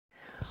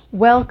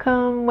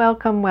Welcome,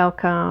 welcome,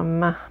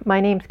 welcome. My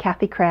name's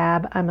Kathy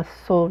Crabb. I'm a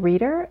soul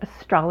reader,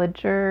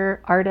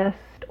 astrologer, artist,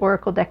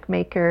 oracle deck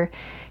maker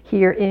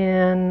here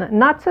in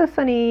not so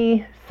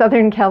sunny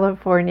Southern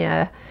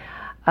California.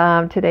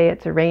 Today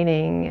it's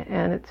raining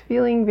and it's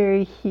feeling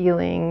very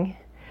healing.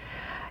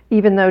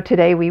 Even though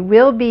today we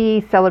will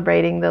be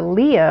celebrating the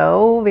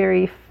Leo,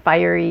 very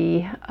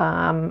fiery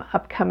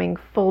upcoming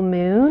full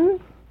moon.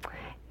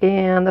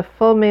 And the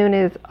full moon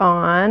is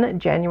on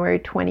January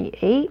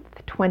 28th.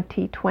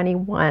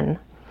 2021.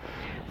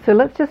 So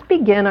let's just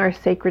begin our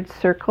sacred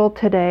circle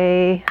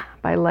today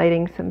by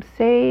lighting some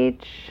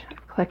sage.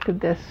 I've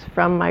collected this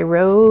from my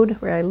road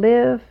where I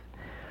live.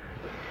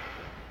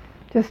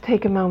 Just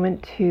take a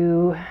moment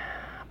to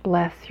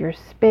bless your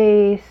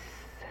space,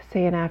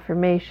 say an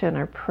affirmation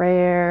or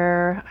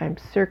prayer. I'm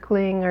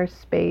circling our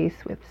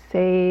space with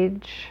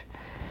sage.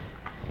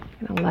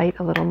 I'm going to light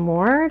a little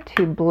more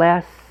to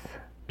bless,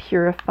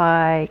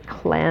 purify,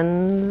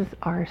 cleanse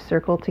our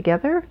circle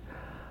together.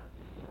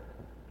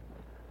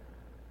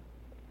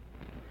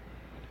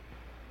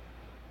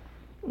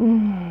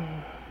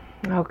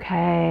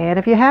 Okay, and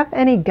if you have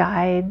any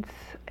guides,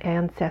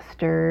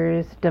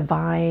 ancestors,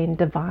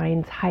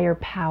 divines, higher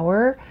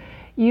power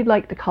you'd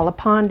like to call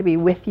upon to be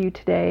with you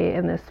today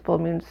in this full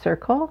moon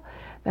circle,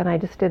 then I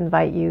just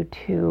invite you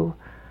to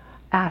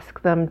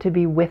ask them to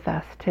be with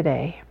us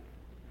today.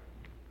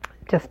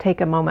 Just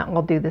take a moment,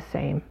 I'll do the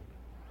same.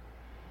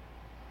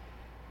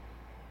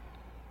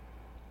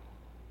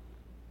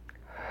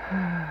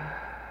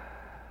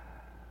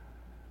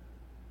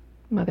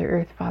 Mother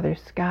Earth, Father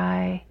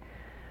Sky,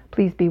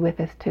 please be with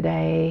us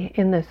today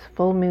in this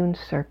full moon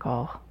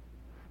circle.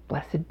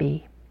 Blessed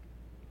be.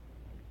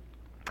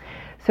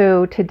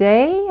 So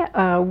today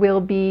we'll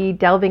be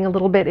delving a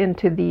little bit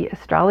into the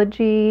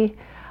astrology,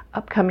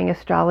 upcoming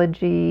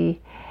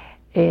astrology,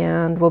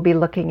 and we'll be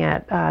looking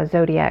at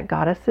zodiac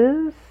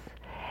goddesses.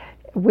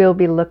 We'll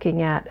be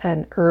looking at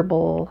an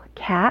herbal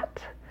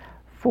cat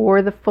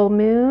for the full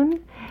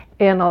moon.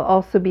 And I'll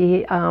also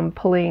be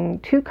pulling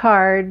two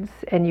cards,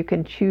 and you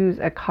can choose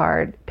a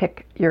card,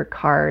 pick your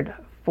card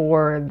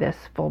for this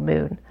full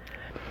moon.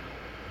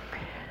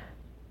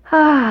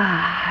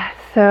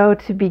 So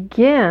to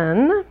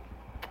begin,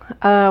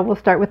 we'll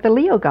start with the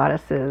Leo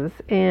goddesses.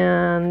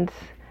 And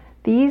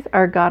these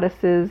are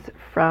goddesses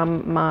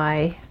from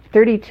my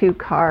 32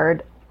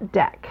 card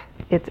deck.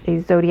 It's a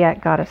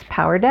Zodiac Goddess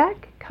Power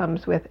deck.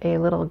 Comes with a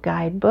little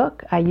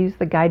guidebook. I use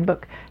the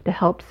guidebook to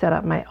help set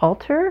up my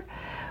altar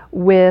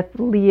with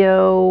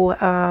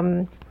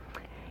Leo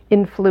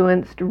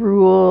influenced,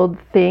 ruled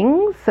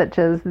things, such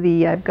as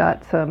I've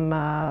got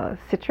some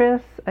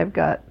citrus, I've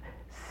got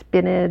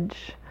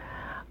spinach,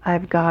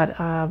 I've got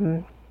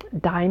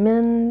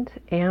diamond,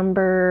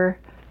 amber,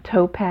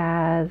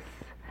 topaz,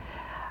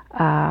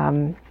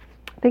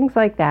 things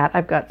like that.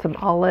 I've got some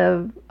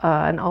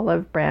an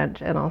olive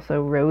branch, and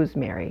also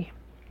rosemary.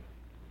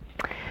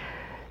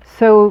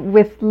 So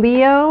with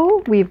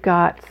Leo, we've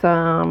got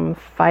some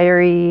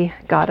fiery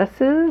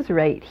goddesses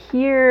right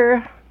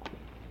here.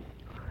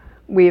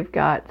 We've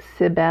got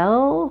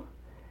Cybele,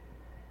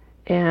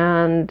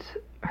 and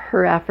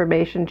her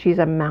affirmation, she's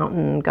a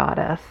mountain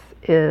goddess,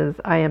 is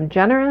I am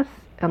generous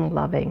and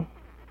loving.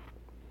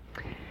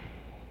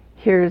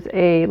 Here's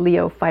a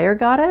Leo fire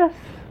goddess.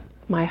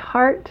 My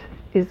heart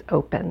is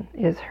open,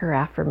 is her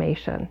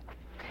affirmation.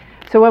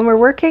 So when we're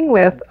working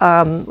with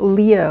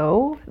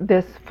Leo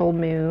this full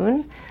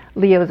moon,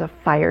 Leo is a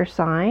fire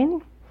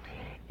sign.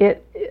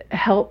 It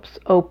helps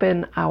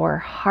open our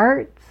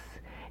hearts.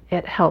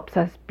 It helps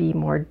us be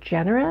more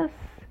generous.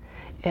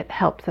 It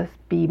helps us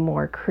be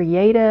more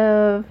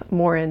creative,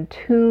 more in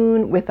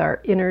tune with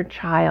our inner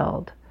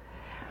child.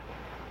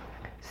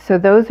 So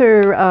those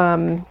are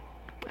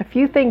a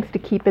few things to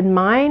keep in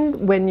mind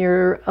when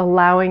you're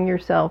allowing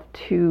yourself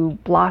to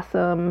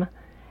blossom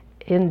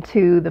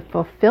into the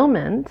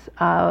fulfillment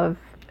of,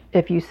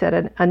 if you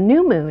set a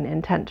new moon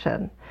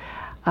intention.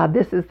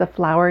 This is the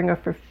flowering or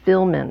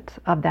fulfillment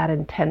of that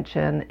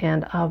intention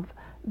and of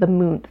the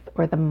month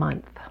or the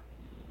month.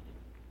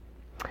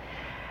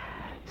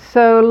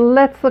 So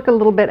let's look a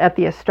little bit at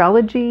the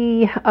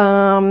astrology.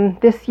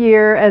 This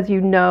year, as you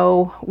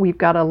know, we've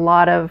got a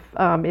lot of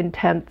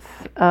intense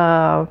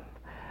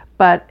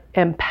but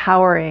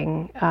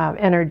empowering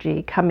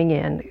energy coming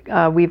in.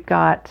 We've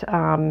got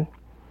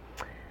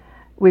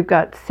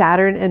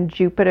Saturn and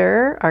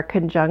Jupiter are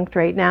conjunct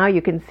right now.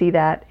 You can see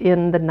that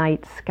in the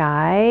night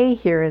sky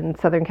here in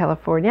Southern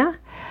California.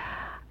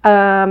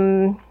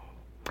 So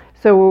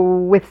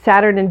with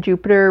Saturn and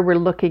Jupiter, we're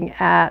looking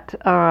at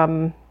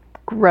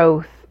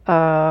growth.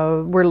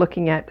 We're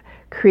looking at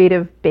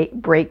creative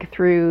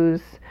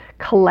breakthroughs,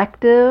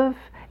 collective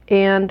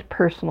and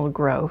personal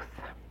growth.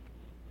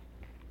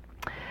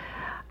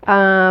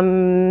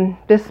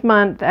 This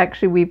month,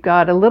 actually, we've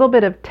got a little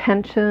bit of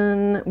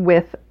tension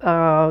with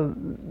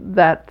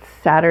that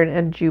Saturn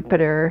and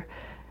Jupiter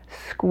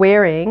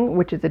squaring,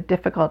 which is a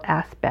difficult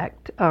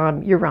aspect,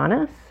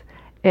 Uranus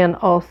and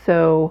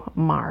also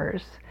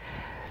Mars.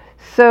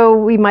 So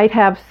we might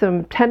have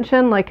some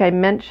tension, like I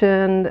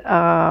mentioned,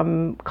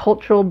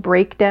 cultural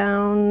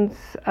breakdowns,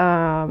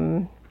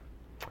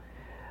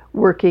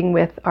 working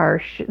with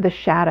the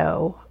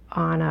shadow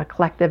on a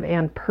collective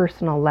and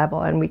personal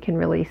level, and we can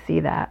really see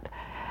that.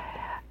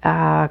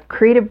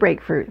 Creative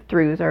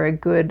breakthroughs are a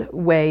good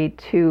way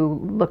to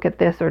look at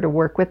this or to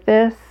work with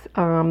this,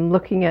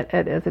 looking at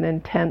it as an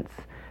intense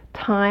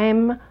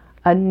time,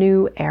 a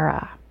new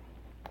era.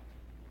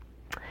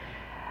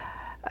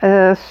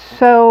 Yes,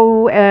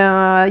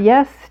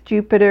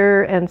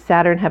 Jupiter and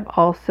Saturn have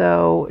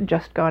also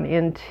just gone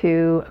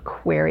into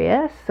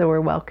Aquarius, so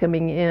we're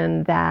welcoming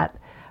in that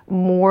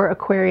more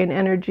Aquarian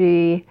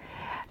energy.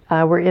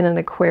 We're in an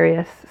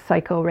Aquarius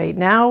cycle right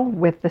now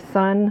with the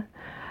Sun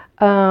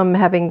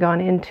having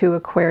gone into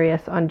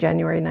Aquarius on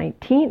January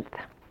 19th.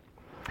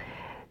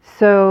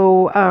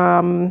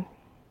 So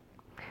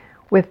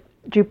with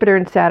Jupiter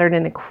and Saturn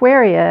in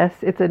Aquarius,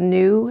 it's a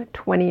new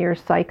 20-year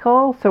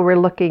cycle. So we're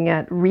looking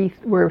at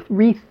we're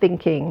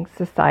rethinking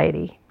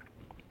society.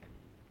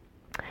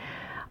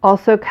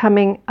 Also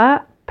coming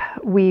up,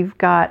 we've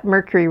got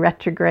Mercury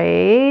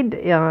retrograde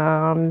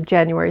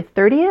January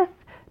 30th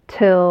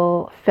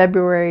till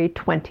February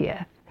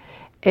 20th.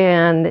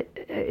 And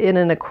in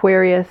an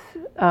Aquarius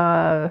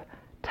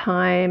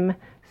time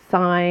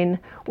sign,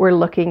 we're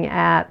looking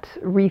at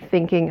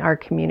rethinking our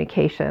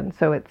communication.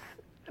 So it's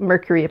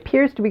Mercury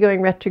appears to be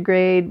going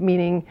retrograde,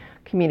 meaning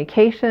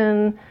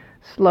communication,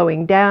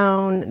 slowing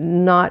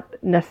down, not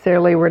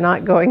necessarily, we're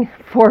not going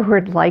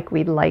forward like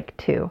we'd like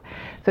to.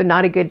 So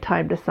not a good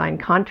time to sign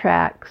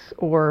contracts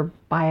or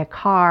buy a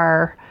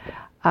car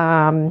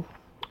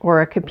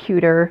or a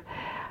computer.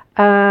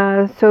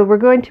 So we're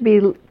going to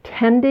be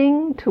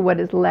tending to what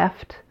is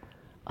left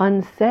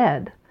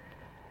unsaid.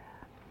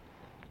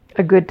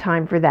 A good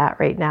time for that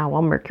right now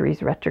while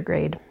Mercury's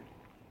retrograde.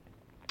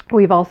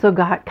 We've also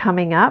got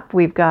coming up,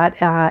 we've got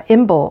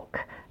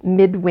Imbolc,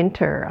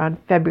 midwinter on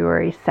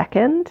February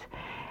 2nd.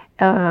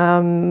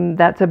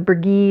 That's a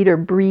Brigid or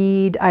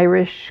Breed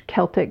Irish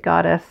Celtic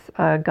goddess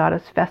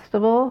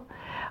festival.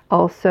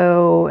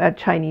 Also a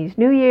Chinese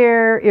New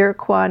Year,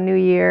 Iroquois New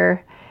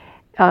Year.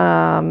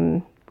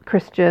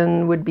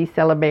 Christian would be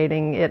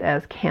celebrating it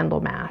as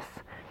Candlemas.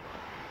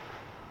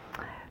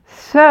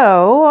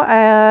 So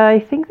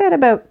I think that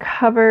about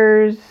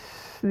covers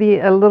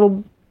a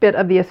little bit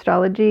of the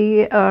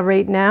astrology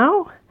right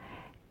now.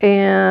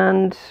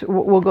 And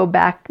we'll go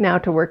back now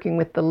to working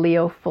with the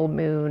Leo full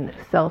moon,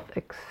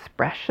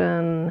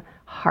 self-expression,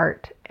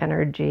 heart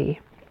energy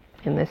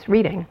in this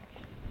reading.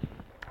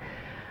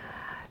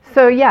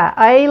 So yeah,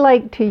 I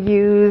like to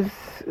use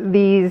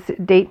these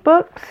date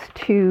books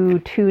to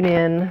tune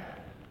in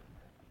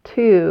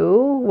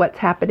to what's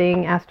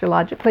happening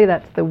astrologically.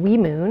 That's the wee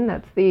moon,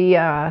 that's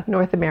the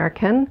North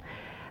American.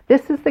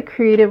 This is the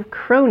Creative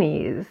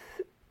Cronies,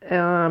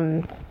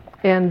 and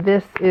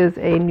this is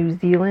a New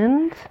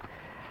Zealand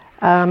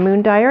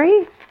moon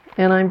diary,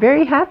 and I'm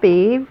very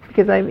happy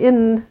because I'm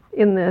in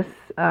this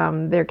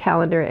their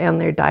calendar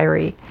and their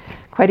diary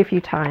quite a few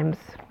times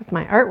with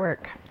my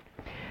artwork.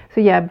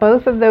 So yeah,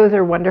 both of those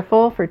are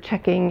wonderful for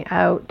checking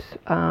out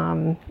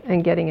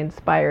and getting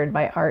inspired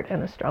by art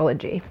and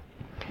astrology.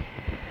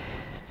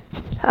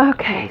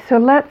 Okay, so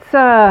let's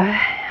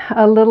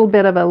a little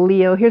bit of a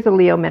Leo. Here's a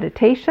Leo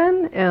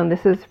meditation, and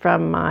this is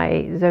from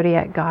my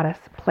Zodiac Goddess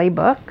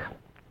playbook.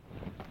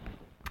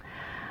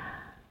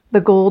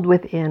 The gold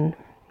within.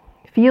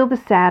 Feel the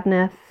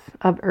sadness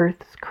of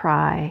earth's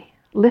cry.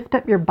 Lift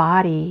up your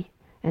body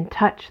and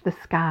touch the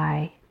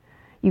sky.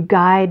 You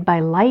guide by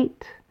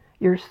light,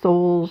 your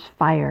soul's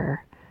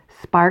fire.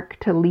 Spark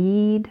to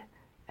lead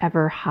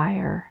ever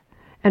higher.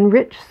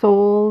 Enrich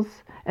souls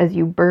as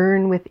you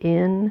burn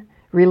within.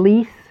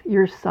 Release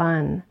your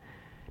sun.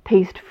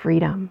 Taste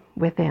freedom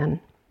within.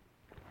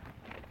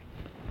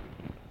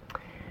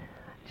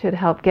 Should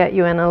help get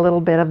you in a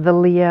little bit of the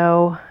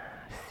Leo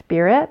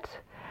spirit.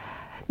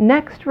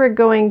 Next, we're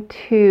going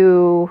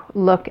to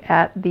look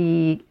at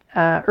the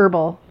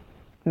herbal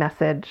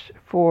message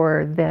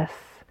for this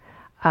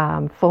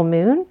full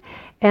moon.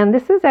 And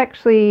this is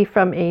actually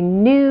from a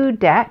new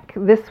deck.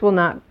 This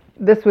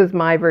was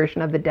my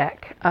version of the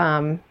deck.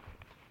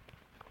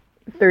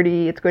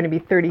 it's going to be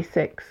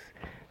 36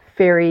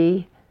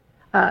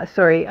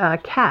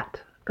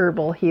 cat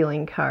herbal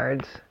healing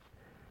cards.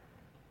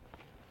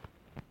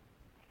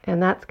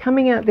 And that's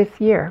coming out this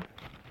year.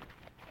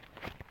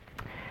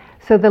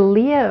 So the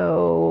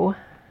Leo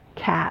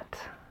cat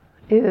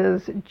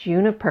is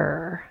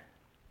Juniper.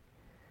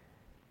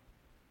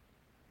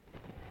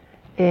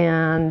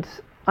 And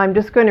I'm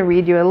just going to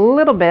read you a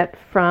little bit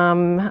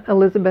from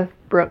Elizabeth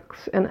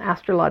Brooks, An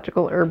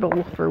Astrological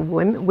Herbal for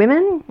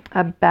Women,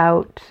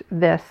 about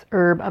this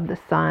herb of the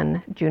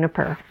sun,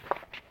 juniper.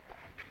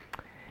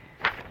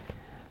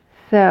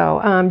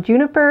 So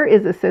juniper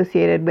is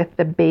associated with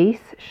the base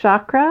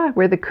chakra,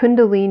 where the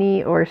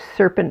kundalini or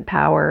serpent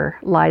power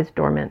lies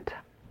dormant.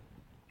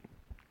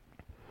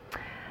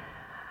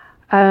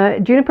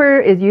 Juniper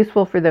is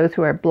useful for those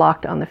who are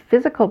blocked on the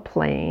physical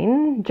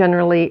plane,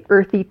 generally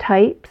earthy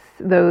types,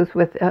 those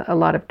with a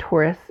lot of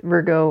Taurus,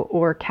 Virgo,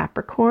 or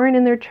Capricorn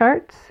in their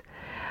charts.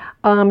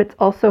 It's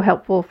also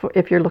helpful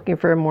if you're looking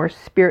for a more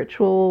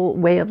spiritual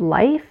way of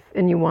life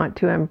and you want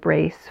to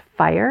embrace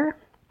fire.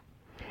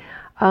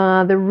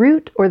 The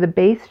root or the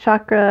base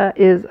chakra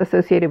is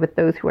associated with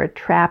those who are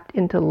trapped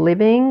into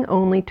living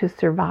only to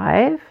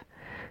survive,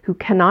 who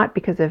cannot,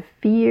 because of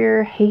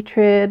fear,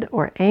 hatred,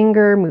 or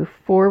anger, move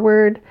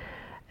forward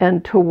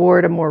and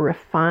toward a more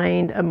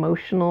refined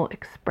emotional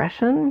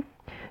expression.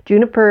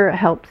 Juniper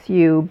helps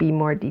you be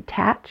more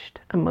detached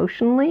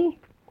emotionally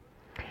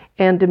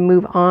and to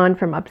move on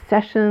from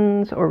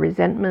obsessions or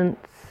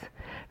resentments,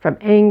 from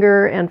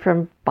anger and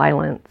from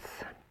violence.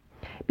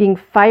 Being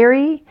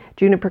fiery,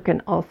 Juniper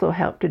can also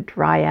help to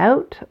dry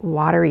out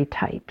watery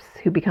types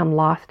who become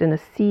lost in a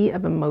sea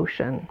of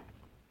emotion.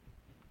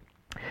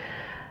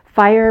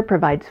 Fire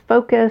provides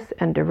focus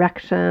and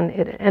direction.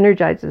 It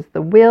energizes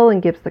the will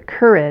and gives the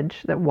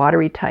courage that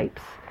watery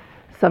types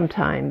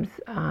sometimes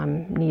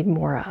need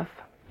more of.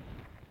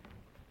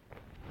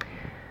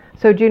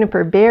 So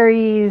juniper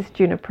berries,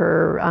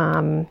 juniper,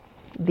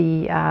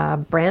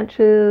 the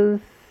branches,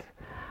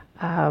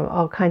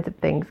 all kinds of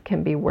things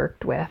can be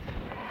worked with.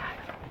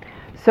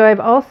 So I've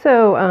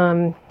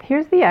also,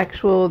 here's the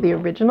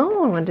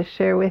original I wanted to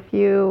share with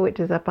you, which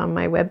is up on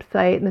my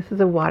website. And this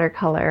is a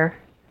watercolor.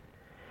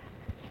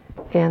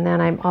 And then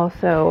I've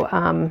also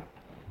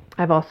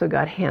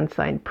got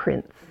hand-signed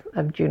prints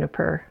of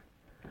juniper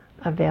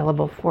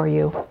available for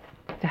you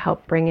to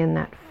help bring in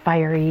that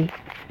fiery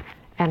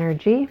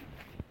energy.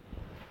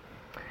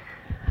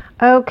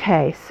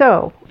 Okay,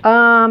 so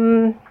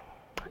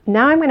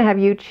now I'm going to have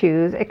you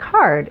choose a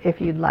card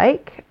if you'd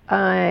like.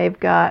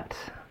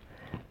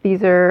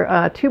 These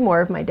are two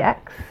more of my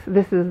decks.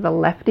 This is the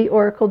Lefty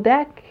Oracle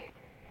deck.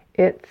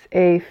 It's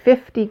a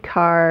 50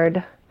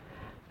 card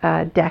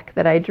deck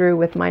that I drew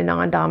with my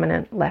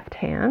non-dominant left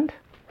hand.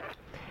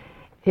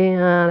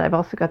 And I've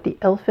also got the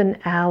Elfin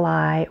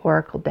Ally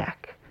Oracle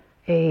deck,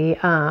 a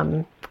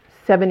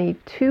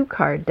 72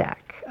 card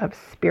deck of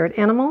spirit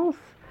animals.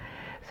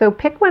 So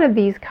pick one of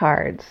these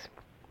cards.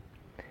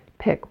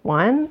 Pick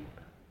one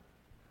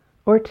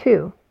or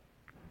two.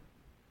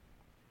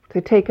 So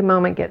take a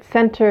moment, get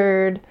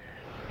centered,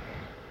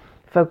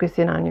 focus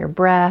in on your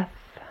breath,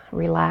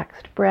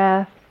 relaxed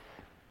breath.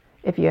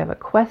 If you have a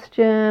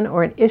question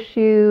or an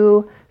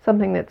issue,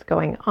 something that's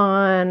going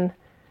on,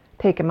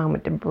 take a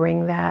moment to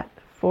bring that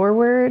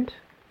forward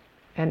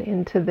and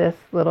into this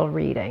little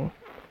reading.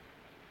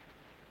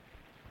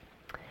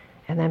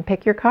 And then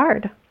pick your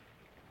card,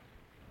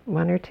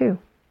 one or two.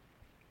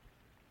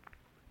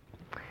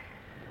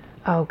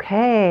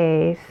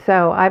 Okay,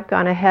 so I've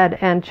gone ahead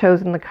and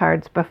chosen the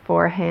cards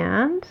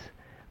beforehand.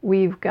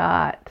 We've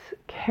got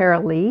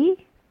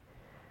Carolee.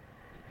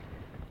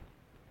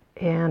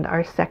 And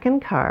our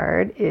second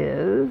card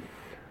is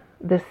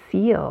the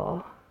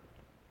Seal.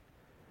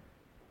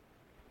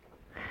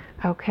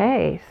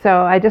 Okay,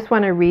 so I just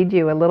want to read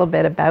you a little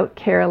bit about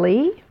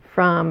Carolee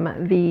from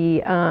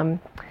the,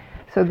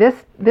 so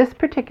this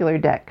particular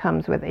deck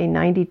comes with a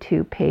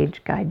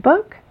 92-page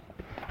guidebook,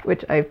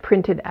 which I've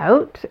printed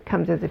out. It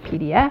comes as a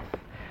PDF.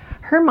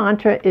 Her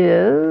mantra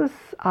is,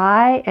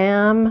 I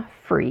am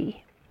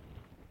free.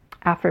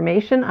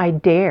 Affirmation, I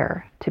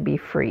dare to be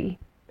free.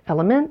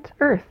 Element,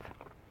 earth.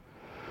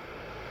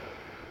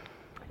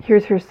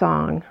 Here's her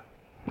song.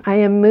 I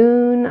am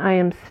moon, I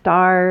am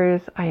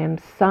stars, I am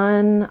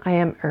sun, I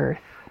am earth.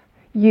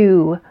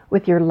 You,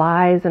 with your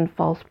lies and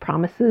false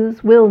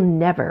promises, will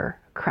never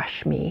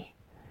crush me.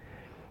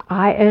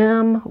 I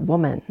am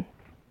woman.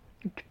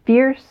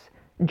 Fierce,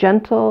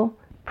 gentle,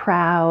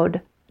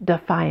 proud,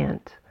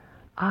 defiant.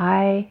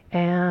 I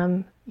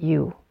am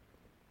you.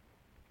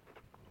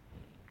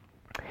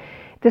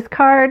 This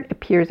card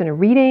appears in a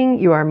reading.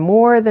 You are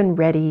more than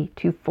ready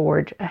to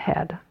forge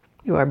ahead.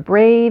 You are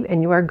brave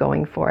and you are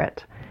going for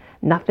it.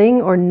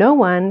 Nothing or no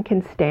one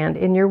can stand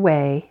in your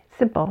way.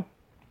 Simple.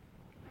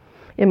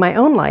 In my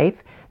own life,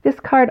 this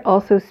card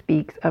also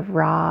speaks of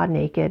raw,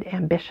 naked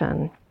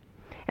ambition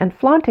and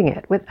flaunting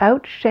it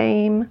without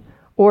shame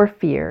or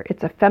fear.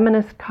 It's a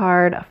feminist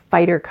card, a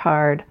fighter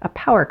card, a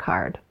power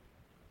card.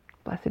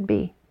 Blessed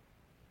be.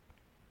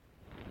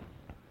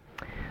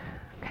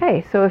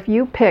 Okay, so if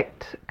you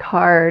picked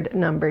card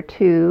number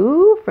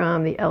 2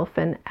 from the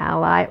Elfin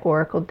Ally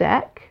Oracle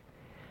deck,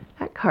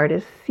 that card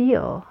is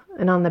Seal.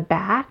 And on the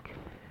back,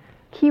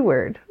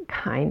 keyword,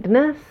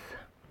 kindness,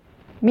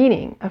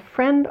 meaning a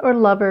friend or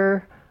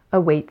lover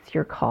awaits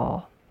your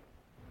call.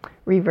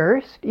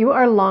 Reversed, you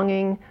are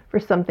longing for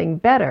something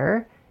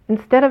better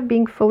instead of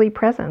being fully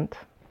present.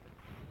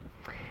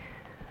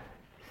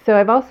 So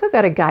I've also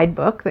got a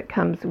guidebook that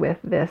comes with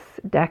this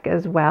deck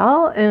as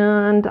well,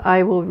 and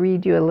I will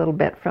read you a little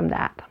bit from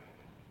that.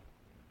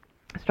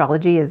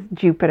 Astrology is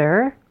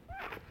Jupiter.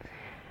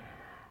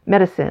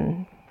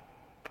 Medicine,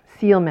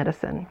 Seal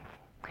medicine.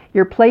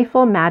 Your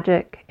playful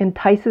magic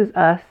entices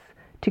us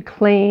to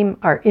claim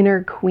our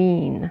inner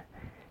queen,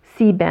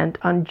 sea bent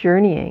on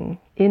journeying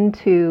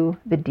into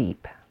the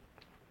deep.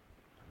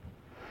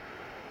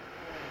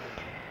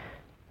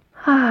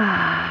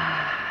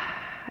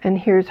 And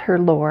here's her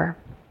lore.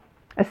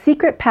 A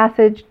secret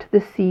passage to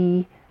the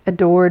sea,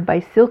 adored by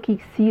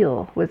silky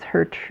seal, was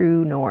her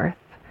true north,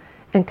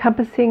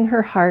 encompassing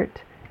her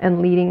heart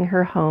and leading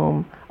her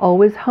home,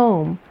 always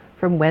home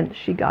from whence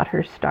she got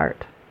her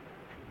start.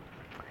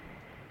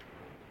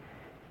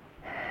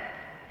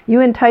 You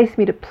entice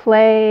me to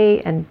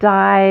play and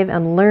dive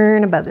and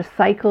learn about the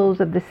cycles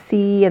of the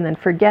sea, and then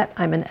forget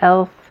I'm an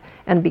elf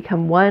and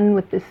become one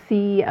with the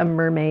sea, a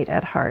mermaid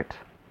at heart.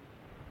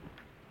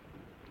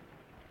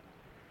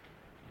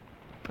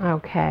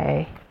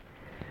 Okay,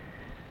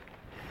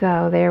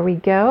 so there we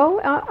go.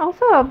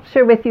 Also, I'll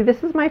share with you,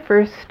 this is my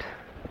first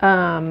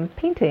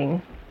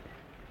painting,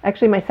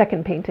 actually my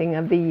second painting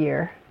of the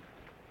year.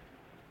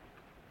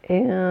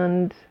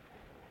 And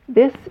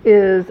this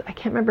is, I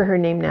can't remember her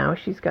name now,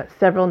 she's got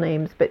several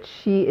names, but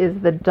she is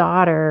the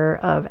daughter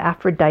of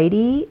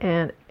Aphrodite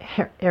and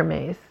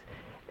Hermes,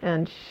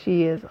 and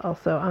she is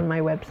also on my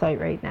website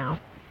right now.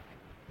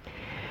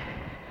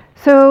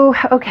 So,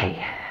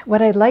 okay,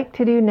 what I'd like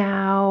to do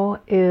now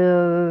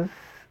is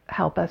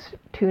help us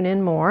tune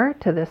in more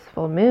to this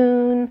full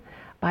moon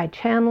by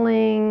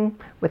channeling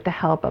with the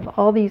help of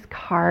all these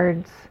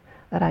cards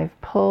that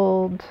I've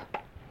pulled.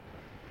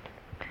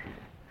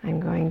 I'm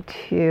going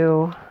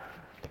to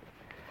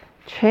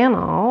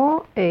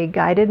channel a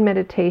guided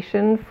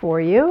meditation for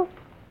you.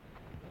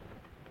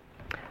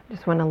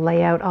 Just want to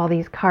lay out all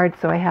these cards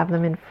so I have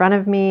them in front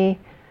of me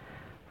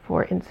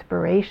for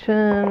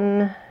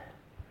inspiration.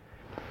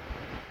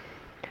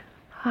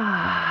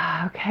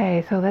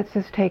 Okay, so let's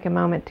just take a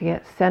moment to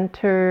get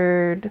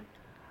centered,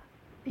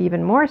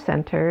 even more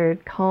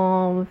centered,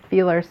 calm,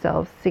 feel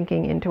ourselves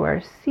sinking into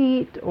our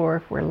seat, or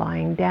if we're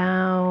lying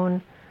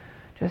down,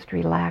 just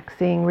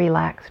relaxing,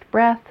 relaxed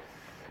breaths.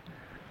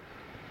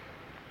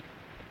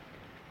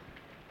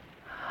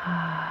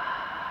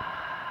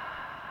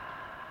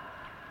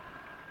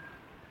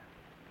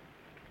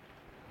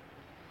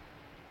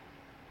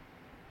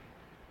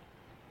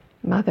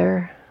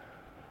 Mother,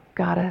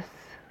 goddess,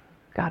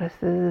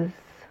 goddesses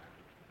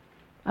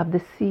of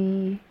the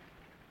sea,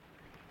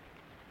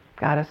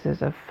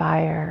 goddesses of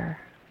fire,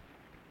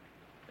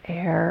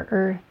 air,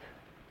 earth,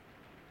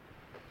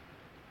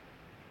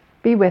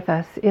 be with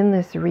us in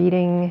this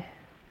reading,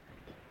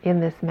 in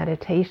this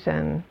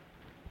meditation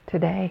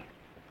today.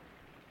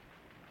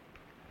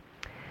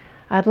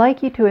 I'd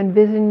like you to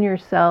envision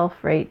yourself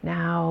right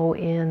now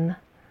in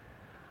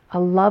a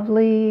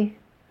lovely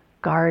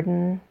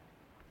garden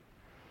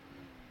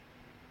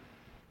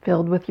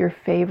filled with your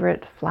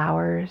favorite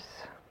flowers.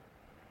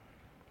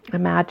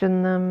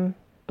 Imagine them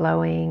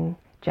blowing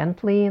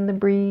gently in the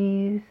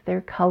breeze, their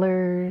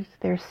colors,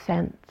 their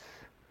scents.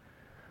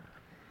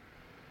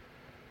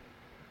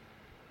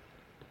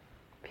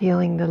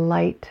 Feeling the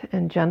light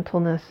and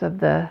gentleness of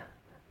the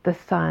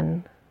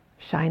sun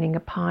shining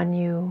upon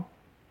you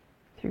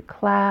through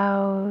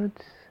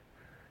clouds,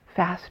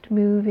 fast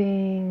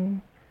moving,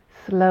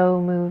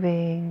 slow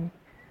moving,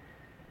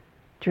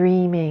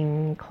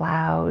 dreaming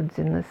clouds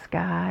in the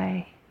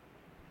sky.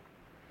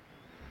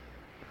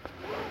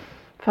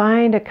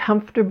 Find a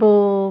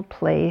comfortable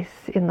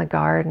place in the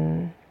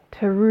garden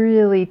to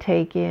really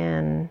take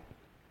in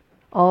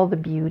all the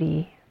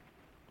beauty.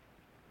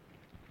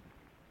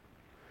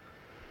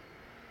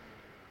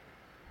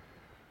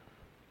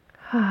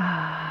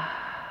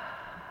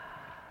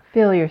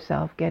 Feel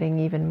yourself getting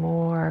even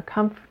more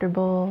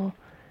comfortable,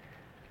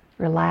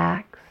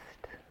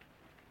 relaxed,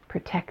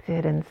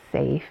 protected and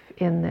safe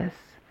in this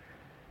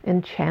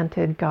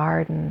enchanted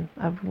garden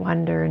of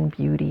wonder and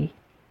beauty.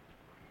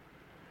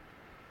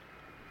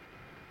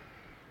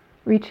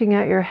 Reaching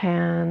out your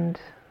hand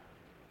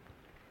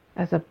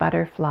as a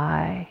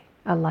butterfly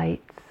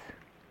alights.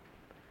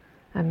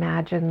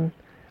 Imagine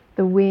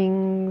the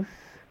wings,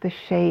 the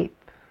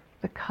shape,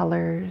 the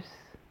colors,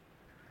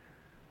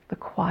 the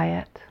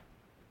quiet,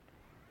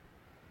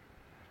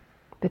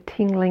 the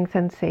tingling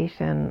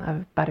sensation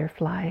of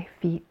butterfly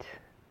feet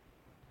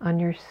on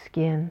your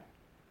skin.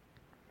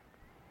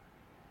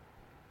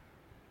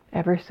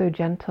 Ever so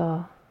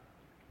gentle.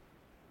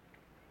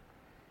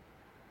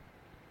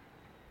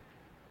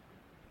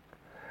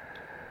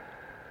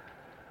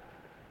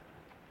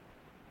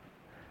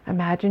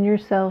 Imagine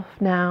yourself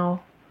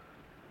now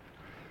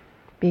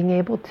being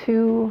able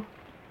to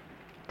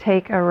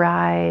take a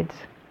ride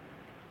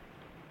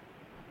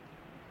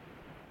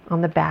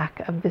on the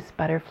back of this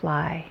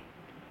butterfly,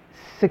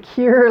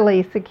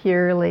 securely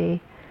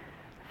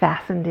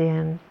fastened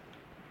in,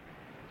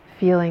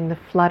 feeling the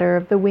flutter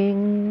of the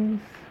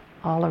wings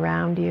all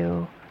around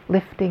you,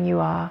 lifting you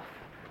off,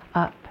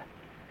 up,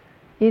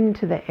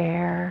 into the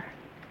air,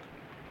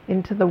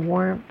 into the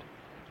warmth,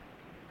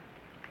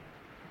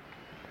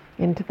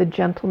 into the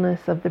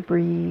gentleness of the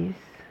breeze.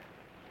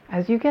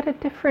 As you get a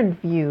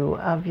different view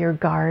of your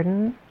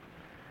garden,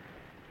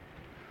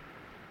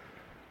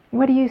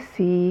 what do you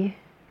see?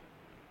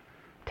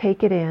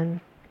 Take it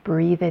in,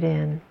 breathe it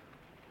in,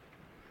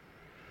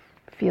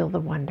 feel the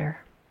wonder.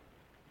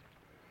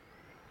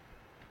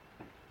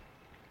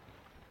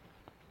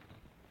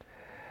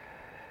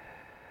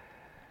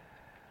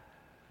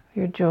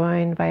 You're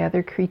joined by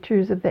other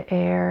creatures of the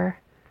air,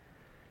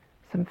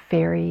 some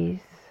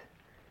fairies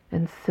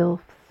and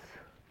sylphs.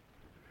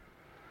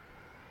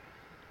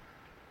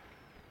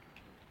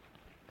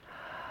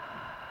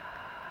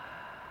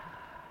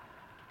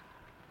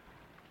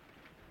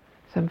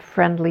 Some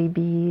friendly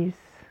bees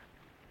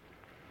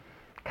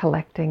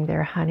collecting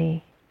their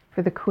honey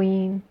for the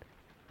queen.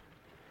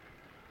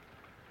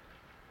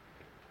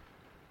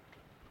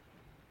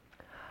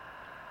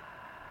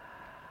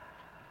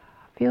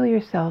 Feel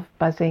yourself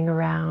buzzing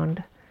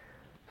around,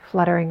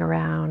 fluttering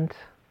around,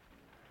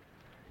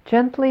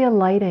 gently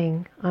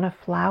alighting on a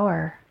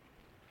flower,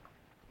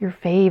 your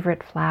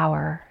favorite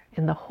flower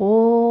in the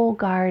whole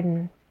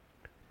garden.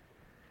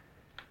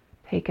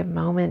 Take a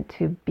moment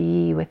to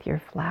be with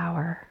your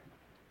flower.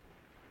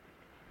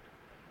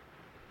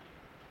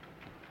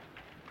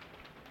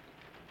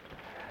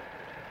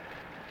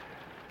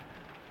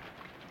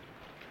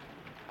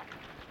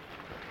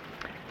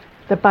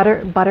 The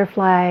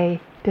butterfly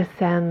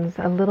descends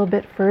a little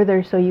bit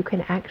further so you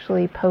can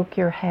actually poke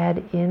your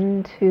head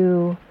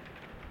into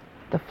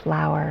the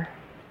flower,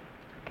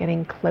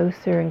 getting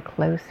closer and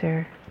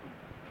closer.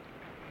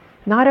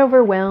 Not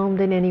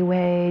overwhelmed in any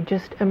way,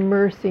 just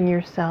immersing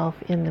yourself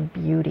in the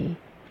beauty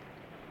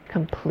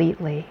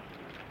completely.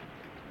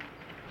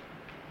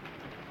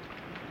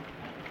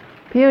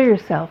 Feel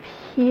yourself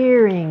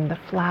hearing the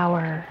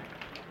flower.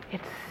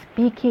 It's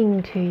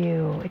speaking to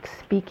you. It's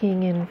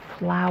speaking in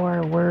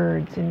flower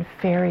words, in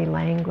fairy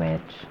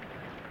language.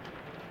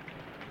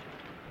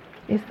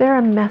 Is there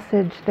a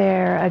message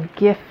there, a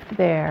gift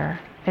there,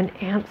 an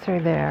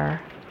answer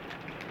there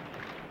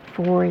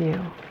for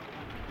you?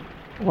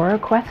 Or a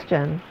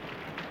question?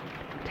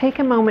 Take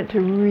a moment to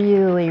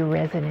really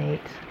resonate.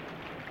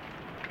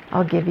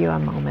 I'll give you a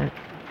moment.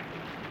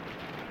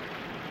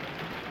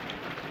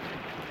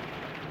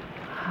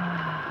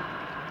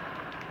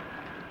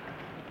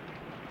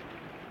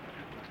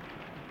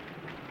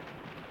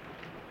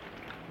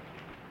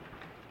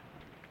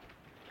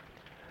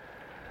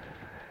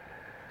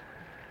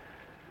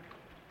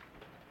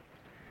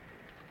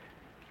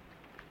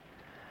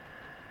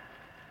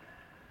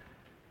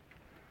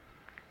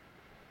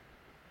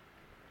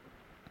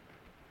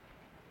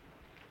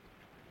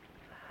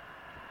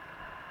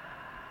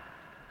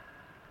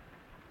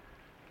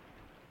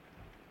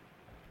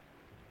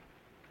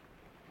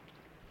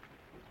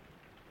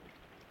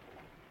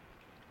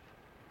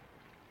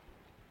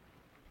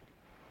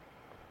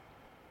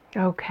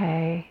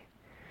 Okay.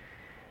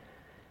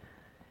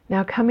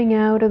 Now coming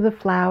out of the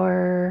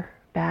flower,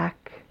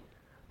 back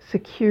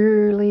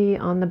securely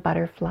on the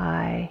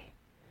butterfly,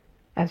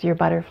 as your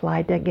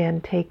butterfly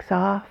again takes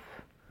off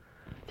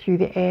through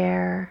the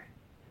air,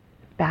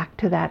 back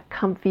to that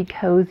comfy,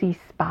 cozy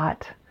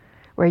spot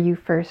where you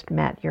first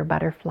met your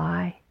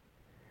butterfly.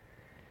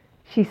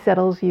 She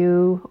settles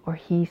you, or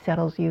he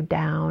settles you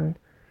down,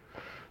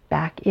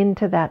 back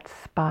into that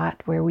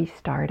spot where we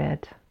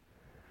started.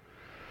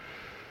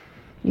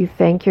 You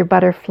thank your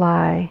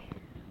butterfly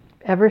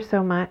ever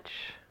so much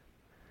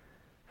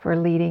for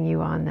leading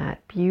you on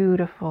that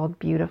beautiful,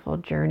 beautiful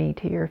journey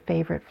to your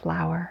favorite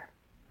flower.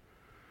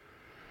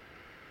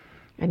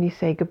 And you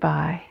say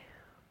goodbye.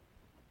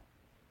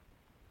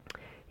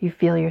 You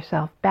feel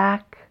yourself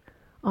back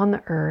on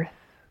the earth,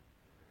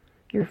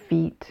 your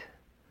feet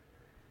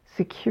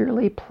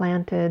securely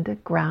planted,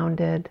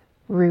 grounded,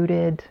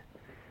 rooted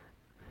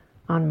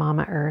on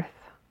Mama Earth,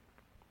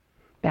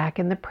 back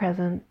in the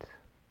present.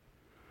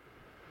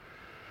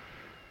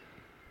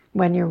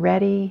 When you're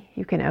ready,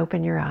 you can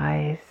open your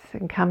eyes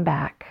and come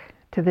back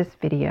to this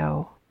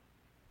video.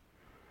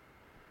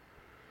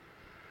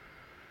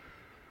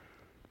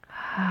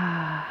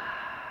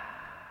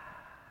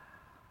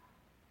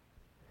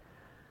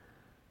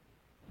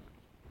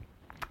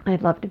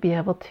 I'd love to be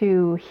able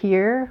to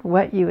hear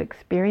what you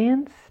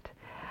experienced.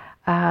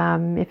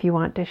 If you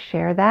want to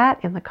share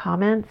that in the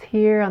comments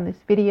here on this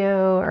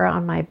video or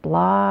on my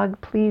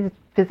blog, please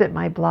visit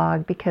my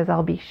blog because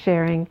I'll be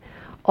sharing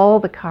all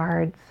the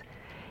cards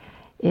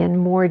in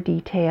more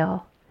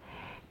detail.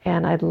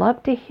 And I'd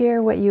love to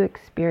hear what you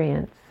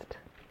experienced.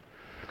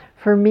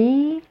 For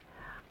me,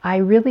 I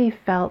really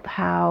felt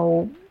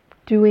how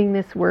doing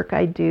this work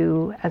I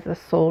do as a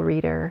soul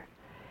reader,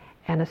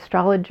 an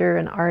astrologer,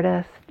 an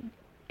artist,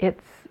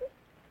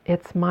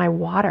 it's my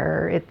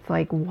water. It's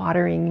like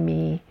watering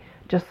me,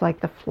 just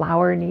like the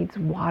flower needs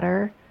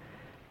water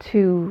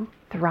to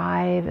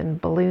thrive and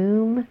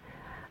bloom.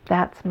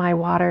 That's my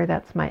water,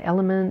 that's my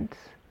element,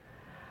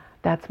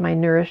 that's my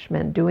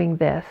nourishment, doing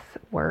this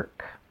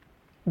work,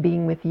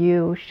 being with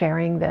you,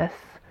 sharing this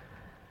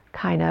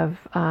kind of,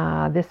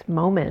 this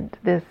moment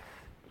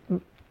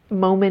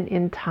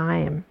in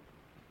time.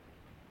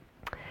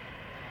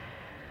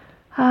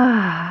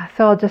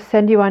 So I'll just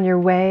send you on your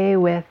way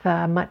with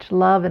much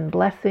love and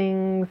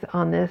blessings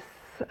on this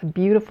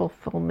beautiful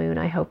full moon.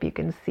 I hope you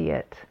can see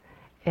it.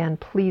 And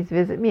please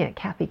visit me at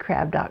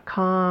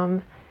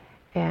kathycrabb.com.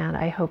 And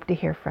I hope to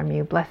hear from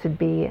you. Blessed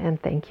be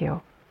and thank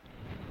you.